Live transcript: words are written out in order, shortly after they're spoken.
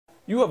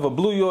You ever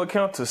blew your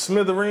account to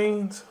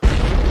smithereens?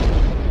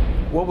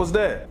 What was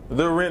that?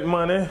 The rent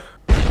money,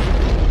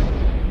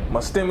 my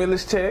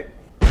stimulus check,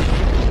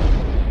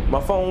 my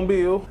phone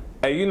bill.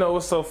 Hey, you know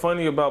what's so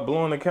funny about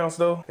blowing accounts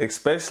though?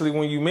 Especially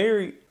when you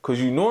married, cause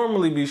you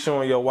normally be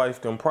showing your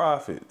wife them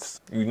profits.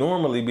 You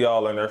normally be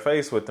all in her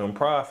face with them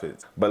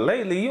profits. But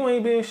lately you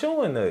ain't been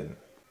showing nothing.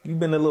 You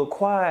been a little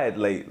quiet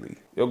lately.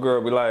 Your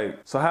girl be like,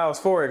 so how's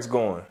Forex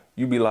going?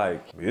 You be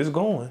like, it's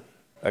going.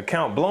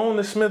 Account blown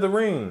to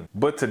smithereens.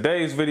 But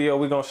today's video,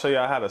 we gonna show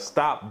y'all how to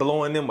stop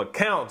blowing them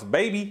accounts,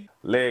 baby.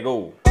 Let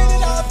go. The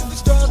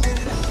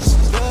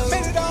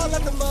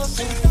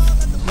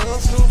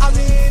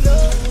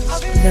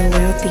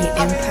Wealthy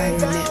Empire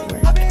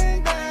Network.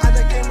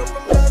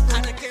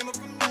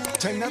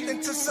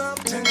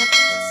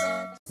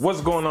 What's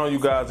going on, you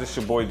guys? It's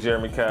your boy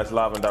Jeremy Cash,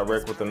 live and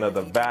direct with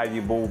another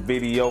valuable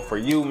video for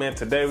you, man.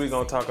 Today we're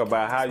gonna talk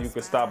about how you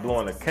can stop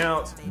blowing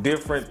accounts,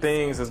 different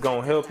things that's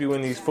gonna help you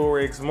in these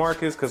Forex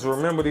markets. Cause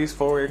remember, these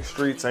Forex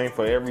streets ain't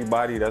for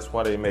everybody. That's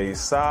why they made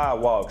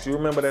sidewalks. You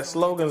remember that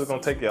slogan is gonna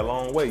take you a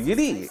long way. You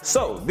did.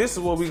 So this is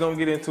what we're gonna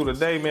get into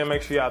today, man.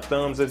 Make sure y'all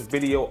thumbs this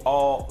video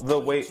all the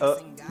way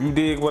up. You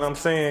dig what I'm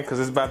saying? Cause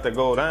it's about to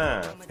go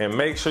down. And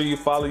make sure you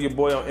follow your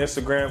boy on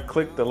Instagram.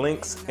 Click the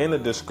links in the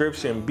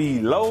description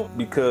below,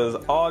 because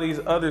all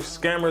these other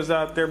scammers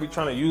out there be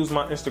trying to use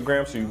my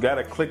Instagram, so you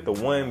gotta click the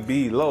one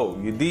below.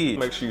 You did.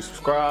 Make sure you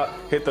subscribe,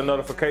 hit the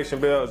notification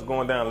bell. It's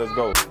going down. Let's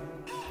go.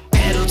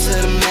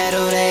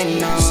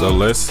 So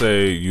let's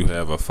say you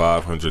have a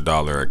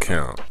 $500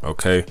 account,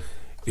 okay?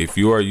 If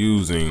you are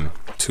using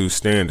two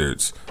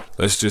standards,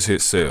 let's just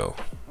hit sell.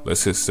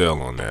 Let's hit sell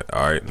on that.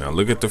 All right, now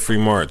look at the free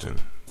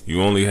margin.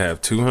 You only have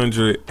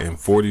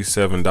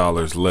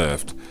 $247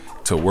 left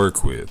to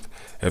work with.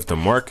 If the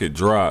market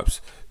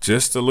drops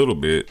just a little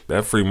bit,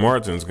 that free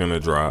margin is gonna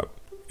drop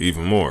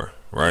even more,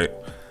 right?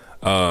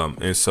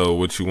 And so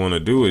what you wanna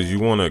do is you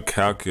wanna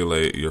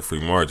calculate your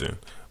free margin.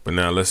 But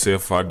now let's say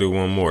if I do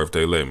one more, if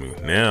they let me.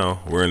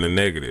 Now we're in the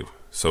negative.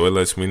 So it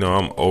lets me know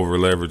I'm over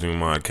leveraging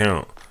my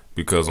account,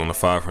 because on the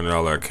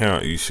 $500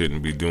 account, you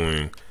shouldn't be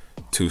doing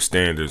two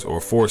standards or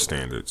four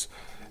standards.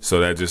 So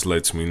that just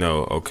lets me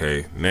know,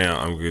 okay, now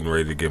I'm getting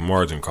ready to get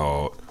margin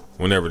called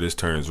whenever this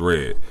turns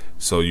red.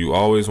 So you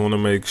always wanna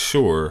make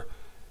sure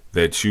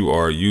that you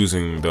are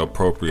using the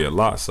appropriate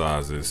lot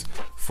sizes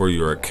for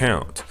your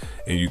account.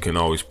 And you can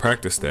always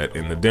practice that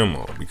in the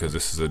demo, because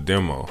this is a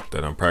demo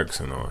that I'm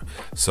practicing on.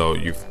 So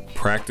you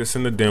practice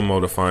in the demo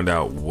to find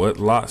out what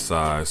lot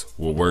size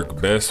will work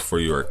best for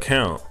your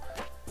account.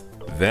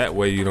 That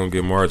way you don't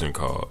get margin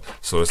called.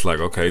 So it's like,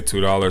 okay,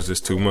 $2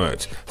 is too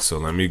much. So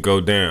let me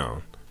go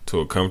down to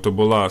a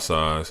comfortable lot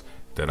size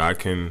that I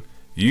can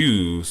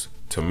use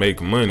to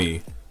make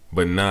money,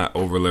 but not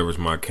over leverage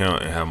my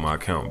account and have my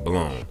account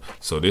blown.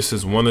 So this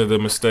is one of the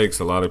mistakes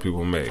a lot of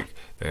people make.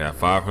 They have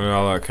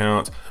 $500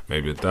 accounts,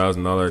 maybe a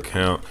 $1,000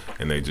 account,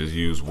 and they just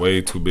use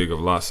way too big of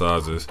lot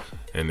sizes,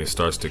 and it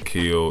starts to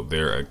kill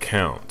their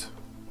account.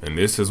 And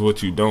this is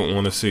what you don't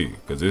want to see,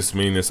 because this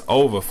means it's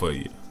over for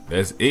you.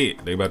 That's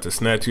it. They about to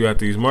snatch you out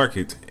these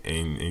markets,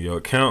 and your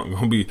account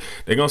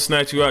they're gonna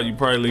snatch you out. You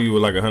probably leave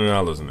with like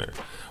 $100 in there,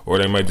 or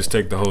they might just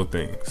take the whole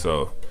thing.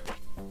 So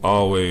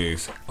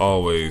always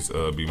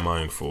be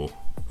mindful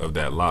of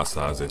that lot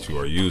size that you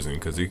are using,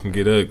 because it can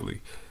get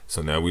ugly.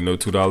 So now we know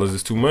 $2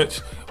 is too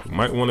much. We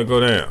might want to go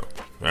down,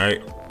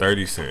 right?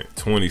 30 cent,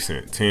 20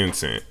 cent, 10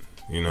 cent,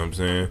 you know what I'm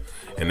saying?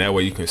 And that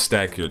way you can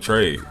stack your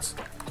trades.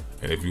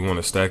 And if you want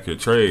to stack your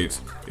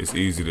trades, it's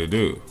easy to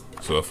do.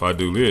 So if I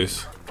do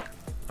this,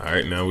 all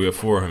right, now we have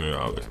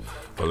 $400.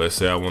 But let's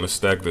say I want to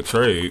stack the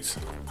trades.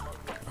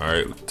 All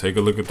right, take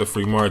a look at the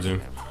free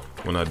margin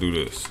when I do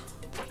this.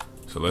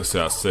 So let's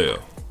say I sell.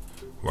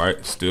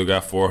 Right, still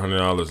got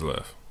 $400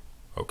 left.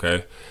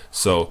 Okay,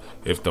 so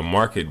if the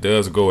market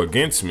does go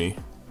against me,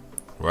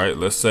 right,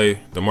 let's say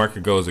the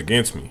market goes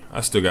against me,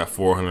 I still got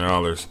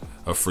 $400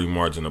 of free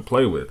margin to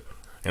play with,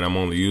 and I'm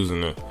only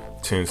using a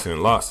 10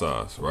 cent lot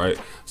size, right?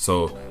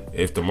 So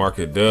if the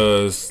market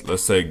does,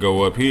 let's say,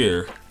 go up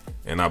here,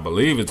 and I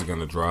believe it's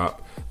gonna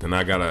drop, then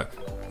I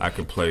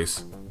can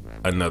place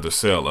another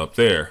sell up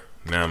there.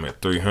 Now I'm at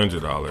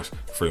 $300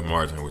 free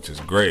margin, which is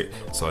great.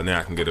 So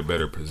now I can get a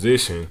better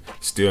position,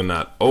 still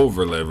not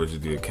over leverage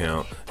the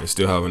account, and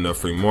still have enough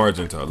free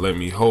margin to let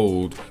me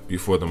hold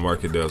before the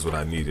market does what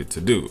I need it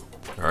to do.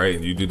 All right,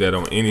 and you do that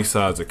on any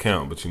size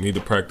account, but you need to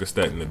practice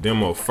that in the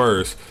demo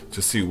first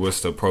to see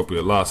what's the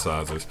appropriate lot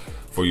sizes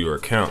for your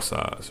account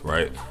size,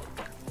 right?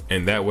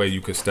 And that way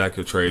you can stack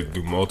your trades,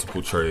 do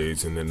multiple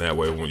trades, and then that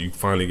way when you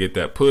finally get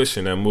that push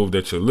and that move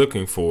that you're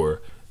looking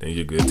for, then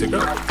you're good to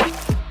go.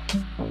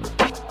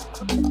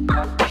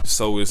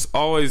 So it's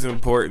always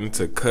important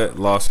to cut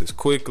losses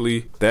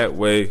quickly. That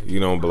way you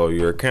don't blow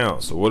your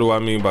account. So what do I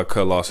mean by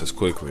cut losses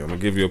quickly? I'm gonna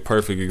give you a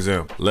perfect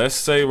example. Let's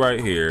say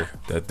right here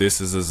that this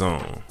is a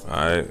zone. All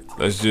right,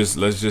 let's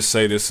just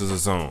say this is a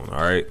zone.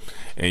 All right,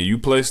 and you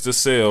placed a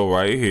sell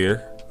right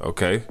here.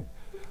 Okay,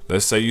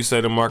 let's say you say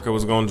the market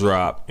was gonna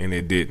drop and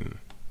it didn't.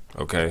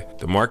 Okay,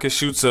 the market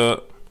shoots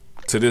up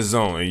to this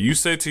zone and you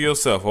say to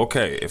yourself,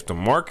 okay, if the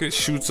market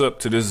shoots up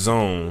to this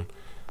zone,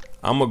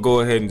 I'm gonna go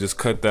ahead and just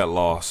cut that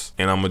loss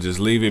and I'm gonna just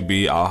leave it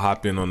be. I'll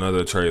hop in on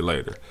another trade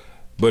later.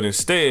 But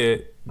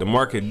instead, the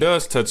market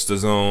does touch the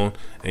zone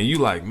and you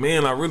like,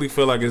 man, I really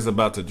feel like it's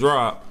about to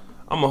drop.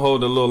 I'm gonna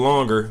hold a little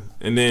longer,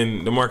 and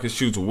then the market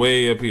shoots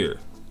way up here.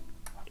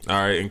 All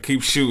right, and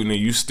keep shooting, and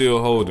you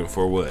still holding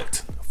for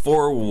what?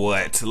 For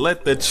what?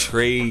 Let the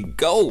trade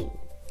go.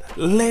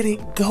 Let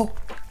it go.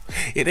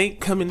 It ain't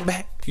coming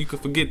back. You can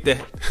forget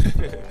that.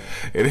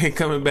 It ain't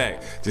coming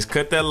back. Just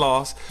cut that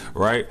loss,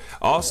 right?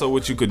 Also,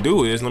 what you could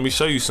do is, let me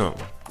show you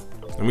something.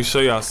 Let me show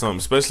y'all something,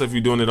 especially if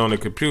you're doing it on the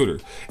computer.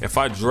 If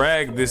I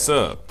drag this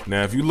up,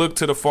 now if you look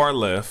to the far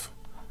left,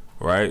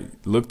 right,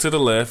 look to the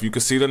left, you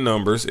can see the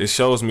numbers. It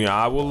shows me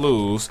I will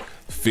lose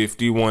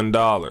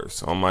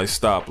 $51 on my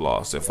stop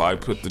loss if I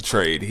put the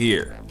trade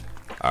here.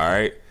 All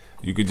right,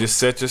 you could just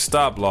set your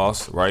stop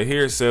loss right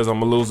here. It says I'm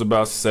gonna lose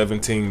about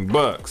 17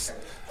 bucks.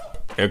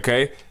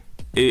 Okay,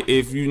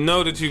 if you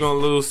know that you're gonna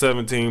lose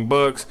 17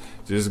 bucks,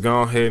 just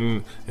go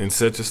ahead and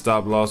set your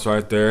stop loss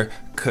right there.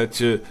 Cut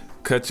your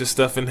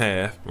stuff in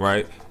half,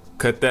 right?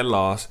 Cut that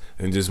loss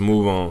and just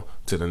move on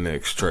to the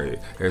next trade.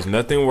 There's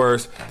nothing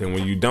worse than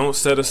when you don't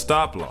set a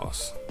stop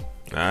loss.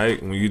 All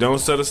right, when you don't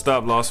set a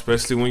stop loss,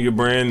 especially when you're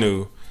brand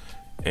new,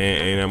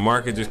 and the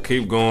market just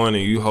keep going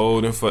and you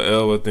holding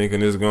forever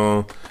thinking it's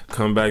gonna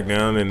come back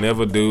down and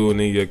never do, and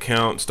then your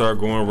account start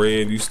going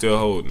red, you still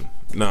holding.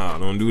 Nah,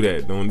 don't do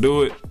that. Don't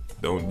do it.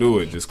 Don't do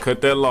it. Just cut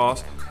that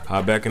loss,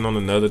 hop back in on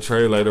another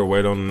trade later,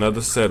 wait on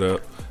another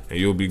setup, and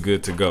you'll be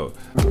good to go.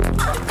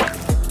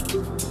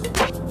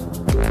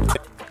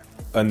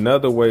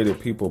 Another way that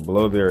people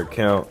blow their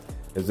account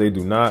is they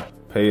do not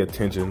pay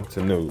attention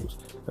to news.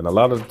 And a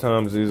lot of the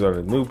times these are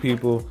the new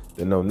people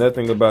that know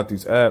nothing about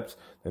these apps,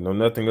 they know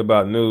nothing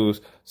about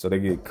news, so they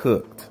get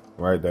cooked,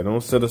 right? They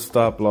don't set a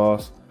stop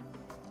loss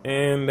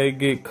and they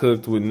get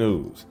cooked with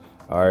news.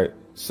 All right,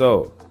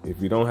 so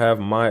if you don't have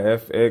my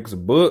FX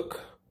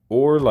book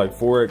or like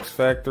Forex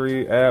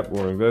Factory app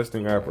or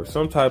investing app or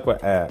some type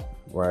of app,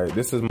 right?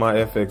 This is my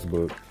FX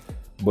book.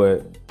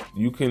 But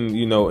you can,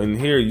 in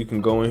here, you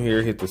can go in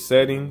here, hit the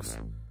settings.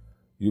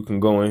 You can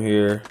go in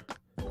here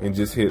and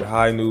just hit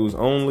high news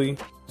only.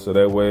 So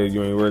that way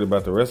you ain't worried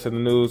about the rest of the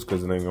news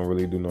because it ain't gonna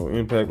really do no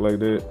impact like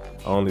that.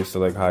 I only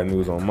select high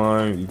news on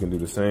mine. You can do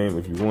the same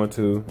if you want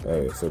to.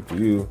 Hey, it's up to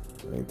you.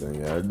 Anything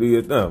you gotta do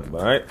your thumb,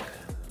 all right?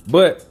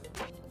 But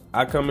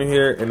I come in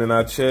here and then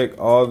I check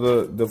all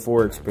the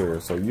Forex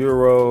pairs. So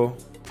Euro,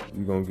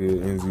 you're gonna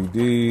get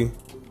NZD,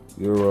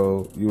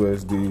 Euro,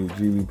 USD,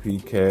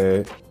 GBP,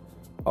 CAD,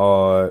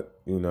 odd,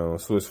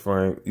 Swiss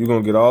franc. You're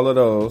gonna get all of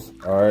those,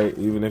 all right?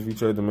 Even if you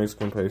trade the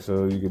Mexican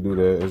peso, you can do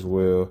that as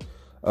well.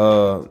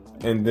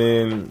 And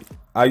then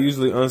I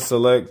usually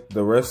unselect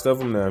the rest of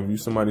them. Now, if you're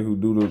somebody who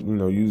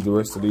use the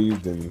rest of these,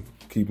 then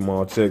keep them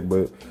all checked.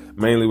 But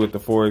mainly with the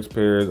Forex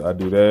pairs, I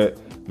do that.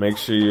 Make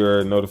sure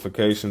your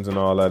notifications and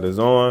all that is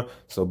on.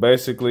 So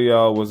basically,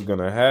 y'all, what's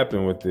gonna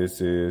happen with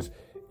this is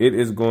it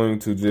is going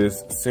to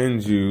just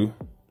send you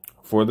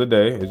for the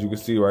day. As you can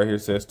see right here,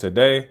 it says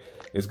today.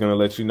 It's going to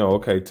let you know,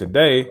 okay,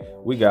 today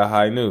we got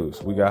high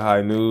news. We got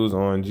high news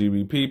on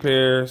GBP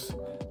pairs.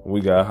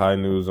 We got high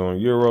news on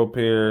Euro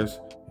pairs.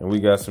 And we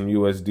got some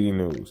USD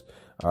news.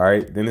 All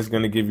right. Then it's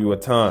going to give you a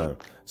time.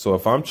 So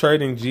if I'm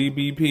trading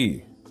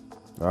GBP,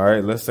 all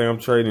right, let's say I'm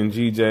trading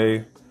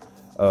GJ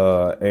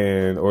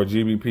or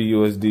GBP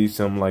USD,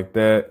 something like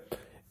that.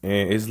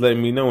 And it's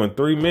letting me know in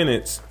 3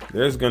 minutes,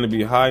 there's going to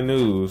be high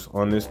news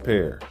on this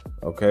pair.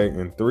 Okay.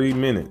 In 3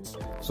 minutes.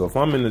 So if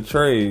I'm in the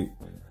trade,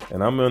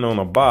 and I'm in on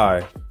a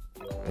buy,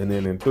 and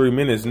then in 3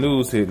 minutes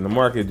news hit and the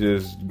market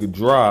just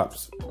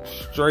drops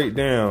straight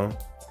down,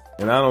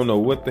 and I don't know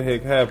what the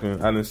heck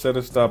happened. I didn't set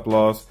a stop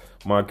loss.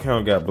 My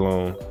account got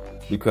blown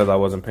because I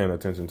wasn't paying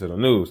attention to the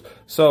news.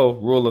 So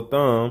rule of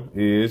thumb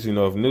is,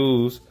 if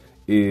news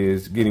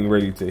is getting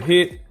ready to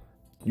hit,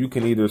 you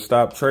can either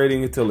stop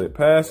trading until it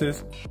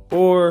passes,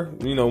 or,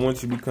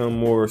 once you become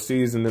more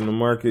seasoned in the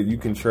market, you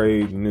can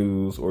trade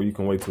news, or you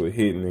can wait till it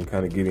hit and then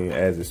kind of get in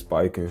as it's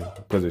spiking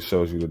because it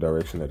shows you the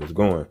direction that it's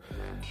going.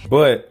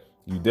 But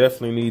you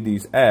definitely need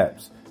these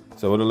apps.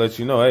 So it'll let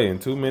you know, hey, in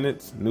 2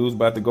 minutes, news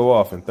about to go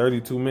off. In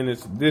 32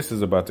 minutes, this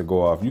is about to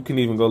go off. You can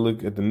even go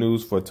look at the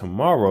news for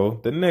tomorrow,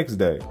 the next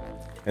day,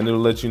 and it'll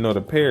let you know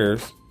the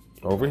pairs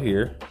over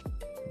here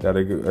that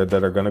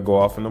are going to go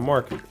off in the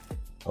market.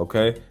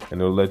 Okay,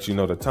 and it'll let you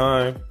know the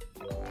time,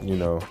 in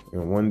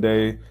 1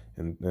 day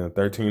and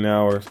 13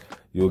 hours,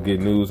 you'll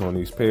get news on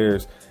these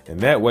pairs. And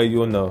that way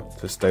you'll know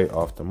to stay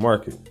off the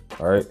market.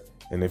 All right.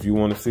 And if you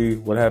want to see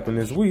what happened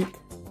this week,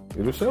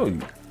 it'll show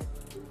you.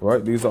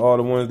 Right. These are all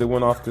the ones that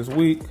went off this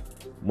week: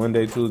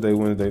 Monday, Tuesday,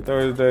 Wednesday,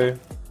 Thursday.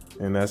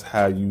 And that's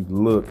how you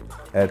look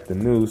at the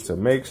news to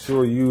make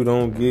sure you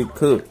don't get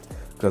cooked.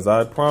 Because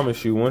I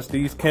promise you, once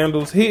these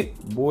candles hit,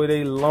 boy,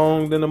 they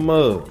long than a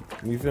mug.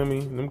 You feel me?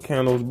 Them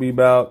candles be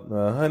about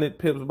 100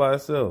 pips by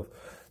itself.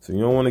 So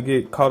you don't want to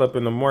get caught up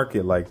in the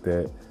market like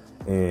that.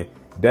 And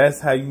that's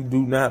how you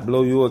do not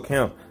blow your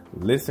account.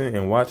 Listen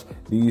and watch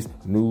these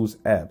news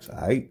apps,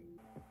 all right?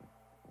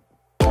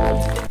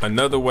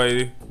 Another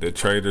way that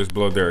traders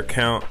blow their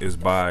account is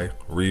by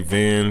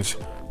revenge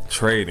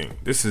trading.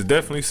 This is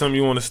definitely something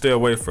you want to stay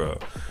away from,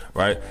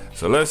 right?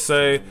 So let's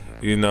say,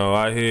 you know,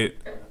 I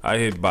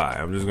hit buy.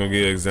 I'm just gonna give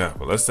you an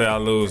example. Let's say I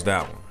lose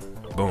that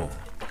one. Boom.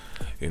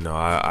 You know,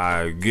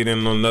 I get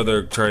in on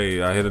another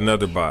trade. I hit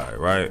another buy,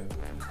 right?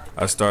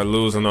 I start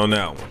losing on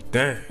that one.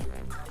 Dang.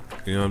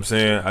 You know what I'm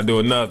saying? I do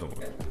another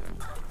one.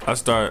 I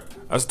start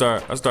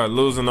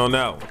losing on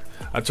that one.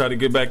 I try to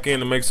get back in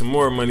to make some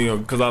more money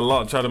because I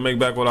lost. Try to make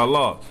back what I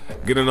lost.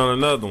 Get in on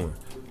another one.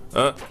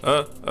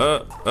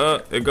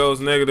 It goes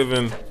negative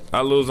and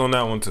I lose on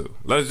that one too.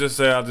 Let's just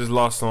say I just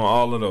lost on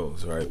all of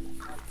those, right?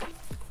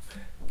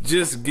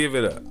 Just give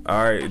it up,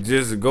 all right?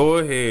 Just go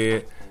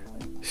ahead,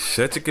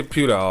 shut your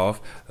computer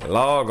off,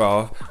 log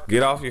off,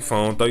 get off your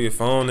phone, throw your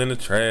phone in the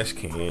trash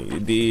can,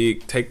 you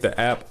dig? Take the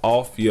app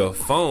off your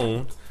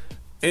phone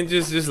and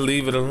just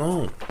leave it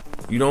alone.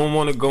 You don't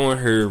want to go in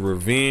here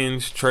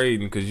revenge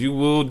trading because you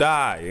will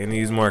die in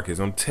these markets.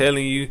 I'm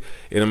telling you,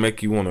 it'll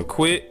make you want to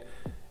quit.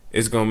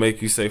 It's going to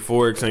make you say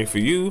Forex ain't for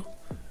you.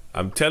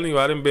 I'm telling you,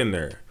 I done been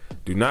there.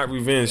 Do not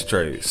revenge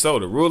trade. So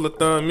the rule of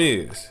thumb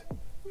is,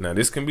 now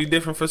this can be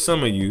different for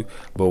some of you,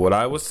 but what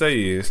I would say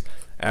is,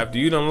 after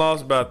you done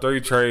lost about 3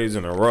 trades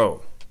in a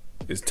row,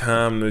 it's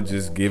time to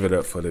just give it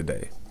up for the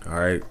day. All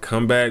right,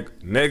 come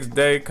back next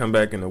day, come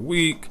back in a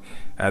week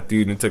after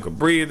you done took a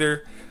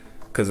breather.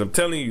 Because I'm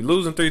telling you,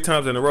 losing 3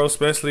 times in a row,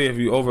 especially if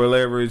you over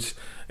leverage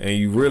and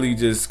you really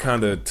just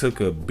kind of took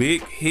a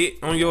big hit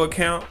on your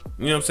account,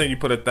 you know what I'm saying? You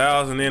put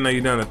 1,000 in, now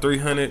you're down to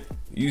 300.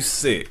 You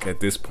sick at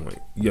this point.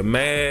 You're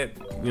mad,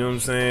 you know what I'm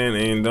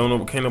saying? And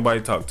can't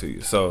nobody talk to you.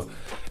 So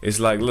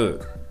it's like,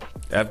 look,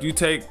 after you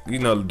take, you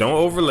know, don't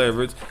over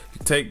leverage.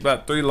 You take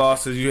about 3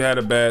 losses. You had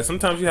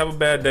sometimes you have a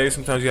bad day,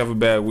 sometimes you have a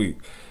bad week.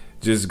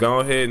 Just go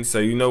ahead and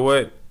say, you know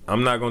what?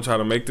 I'm not going to try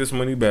to make this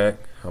money back.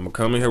 I'm going to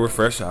come in here with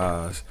fresh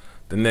eyes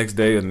the next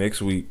day or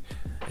next week,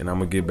 and I'm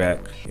gonna get back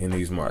in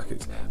these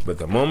markets. But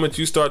the moment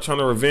you start trying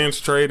to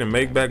revenge trade and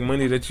make back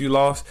money that you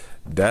lost,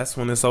 that's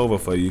when it's over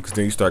for you, because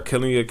then you start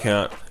killing your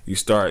account. You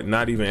start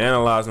not even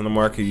analyzing the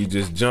market. You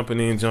just jumping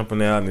in,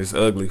 jumping out, and it's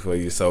ugly for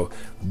you. So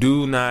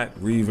do not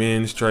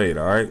revenge trade,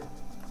 all right?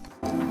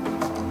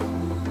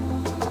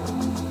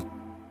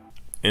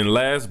 And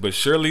last but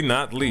surely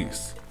not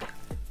least,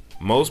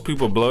 most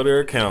people blow their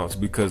accounts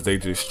because they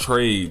just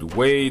trade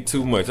way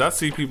too much. I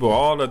see people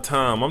all the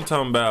time. I'm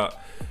talking about,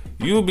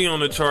 you'll be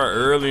on the chart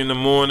early in the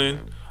morning,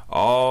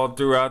 all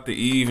throughout the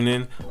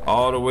evening,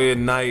 all the way at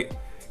night,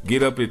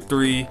 get up at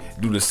 3,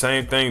 do the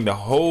same thing the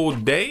whole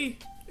day,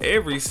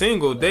 every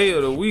single day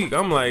of the week.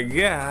 I'm like,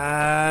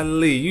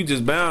 golly,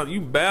 you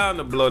bound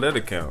to blow that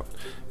account.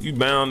 You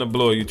bound to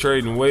blow. You're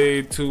trading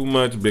way too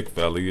much, big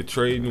fella. You're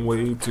trading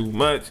way too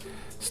much.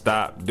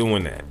 Stop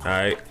doing that, all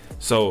right?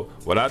 So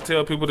what I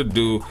tell people to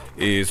do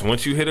is,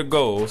 once you hit a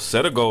goal,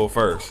 set a goal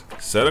first.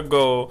 Set a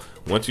goal.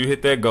 Once you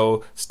hit that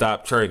goal,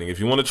 stop trading.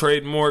 If you want to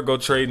trade more, go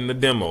trade in the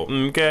demo.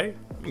 Okay?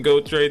 Go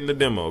trade in the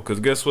demo,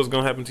 because guess what's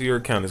going to happen to your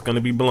account? It's going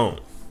to be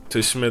blown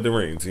to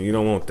smithereens, and you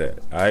don't want that.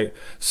 All right?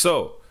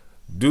 So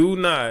do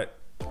not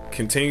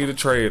continue to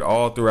trade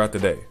all throughout the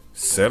day.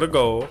 Set a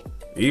goal.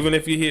 Even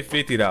if you hit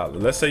 $50,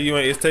 let's say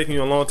it's taking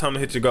you a long time to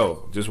hit your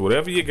goal. Just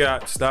whatever you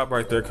got, stop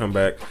right there, come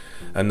back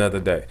another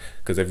day.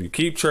 Because if you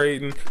keep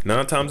trading,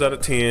 9 times out of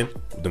 10,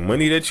 the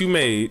money that you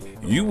made,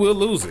 you will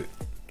lose it.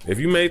 If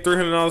you made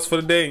 $300 for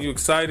the day and you're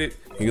excited,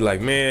 and you're like,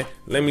 man,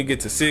 let me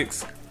get to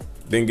 6,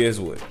 then guess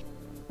what?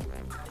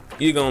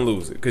 You're gonna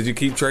lose it because you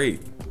keep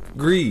trading.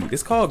 Greed.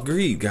 It's called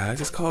greed,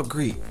 guys. It's called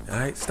greed. All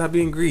right, stop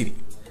being greedy.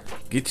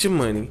 Get your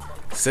money,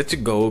 set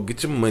your goal,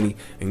 get your money,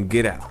 and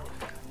get out.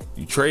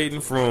 You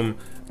trading from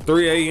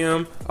 3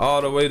 a.m. all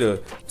the way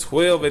to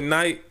 12 at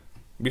night.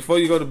 Before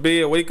you go to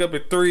bed, wake up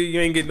at 3, you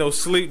ain't getting no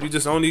sleep. You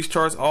just on these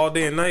charts all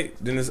day and night.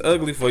 Then it's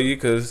ugly for you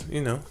because,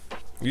 you know,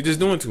 you're just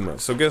doing too much.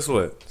 So guess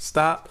what?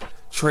 Stop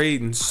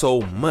trading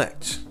so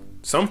much.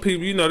 Some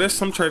people, you know, there's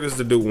some traders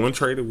that do 1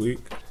 trade a week.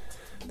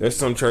 There's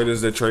some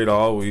traders that trade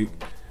all week.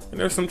 And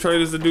there's some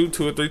traders that do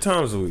 2 or 3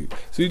 times a week.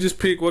 So you just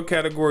pick what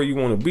category you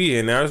want to be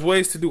in. Now, there's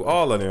ways to do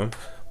all of them,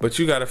 but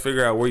you got to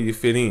figure out where you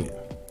fit in.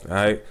 All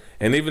right?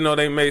 And even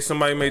though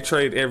somebody may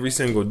trade every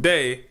single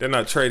day, they're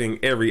not trading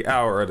every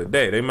hour of the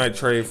day. They might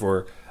trade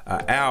for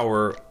an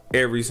hour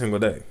every single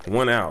day,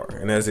 1 hour,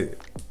 and that's it.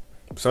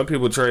 Some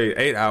people trade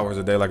 8 hours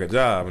a day like a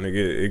job, and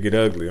it get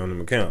ugly on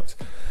them accounts.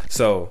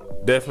 So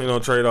definitely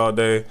don't trade all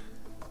day.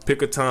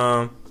 Pick a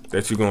time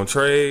that you're gonna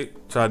trade.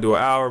 Try to do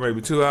an hour,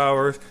 maybe 2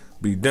 hours.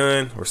 Be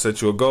done, or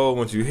set you a goal.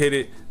 Once you hit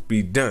it,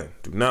 be done.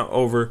 Do not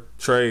over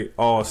trade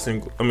every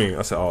single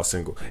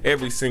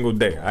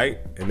day. All right,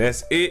 and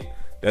that's it.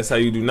 That's how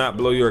you do not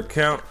blow your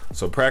account.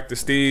 So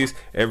practice these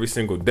every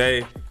single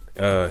day.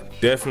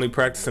 Definitely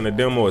practicing the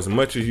demo as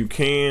much as you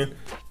can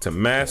to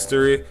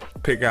master it.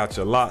 Pick out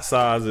your lot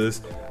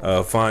sizes.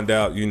 Find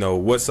out, you know,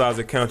 what size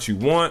account you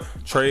want.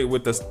 Trade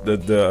with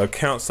the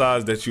account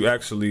size that you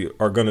actually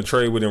are going to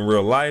trade with in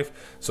real life.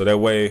 So that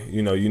way,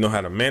 you know how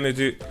to manage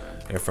it.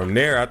 And from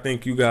there, I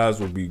think you guys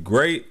will be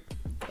great.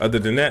 Other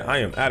than that, I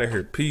am out of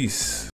here. Peace.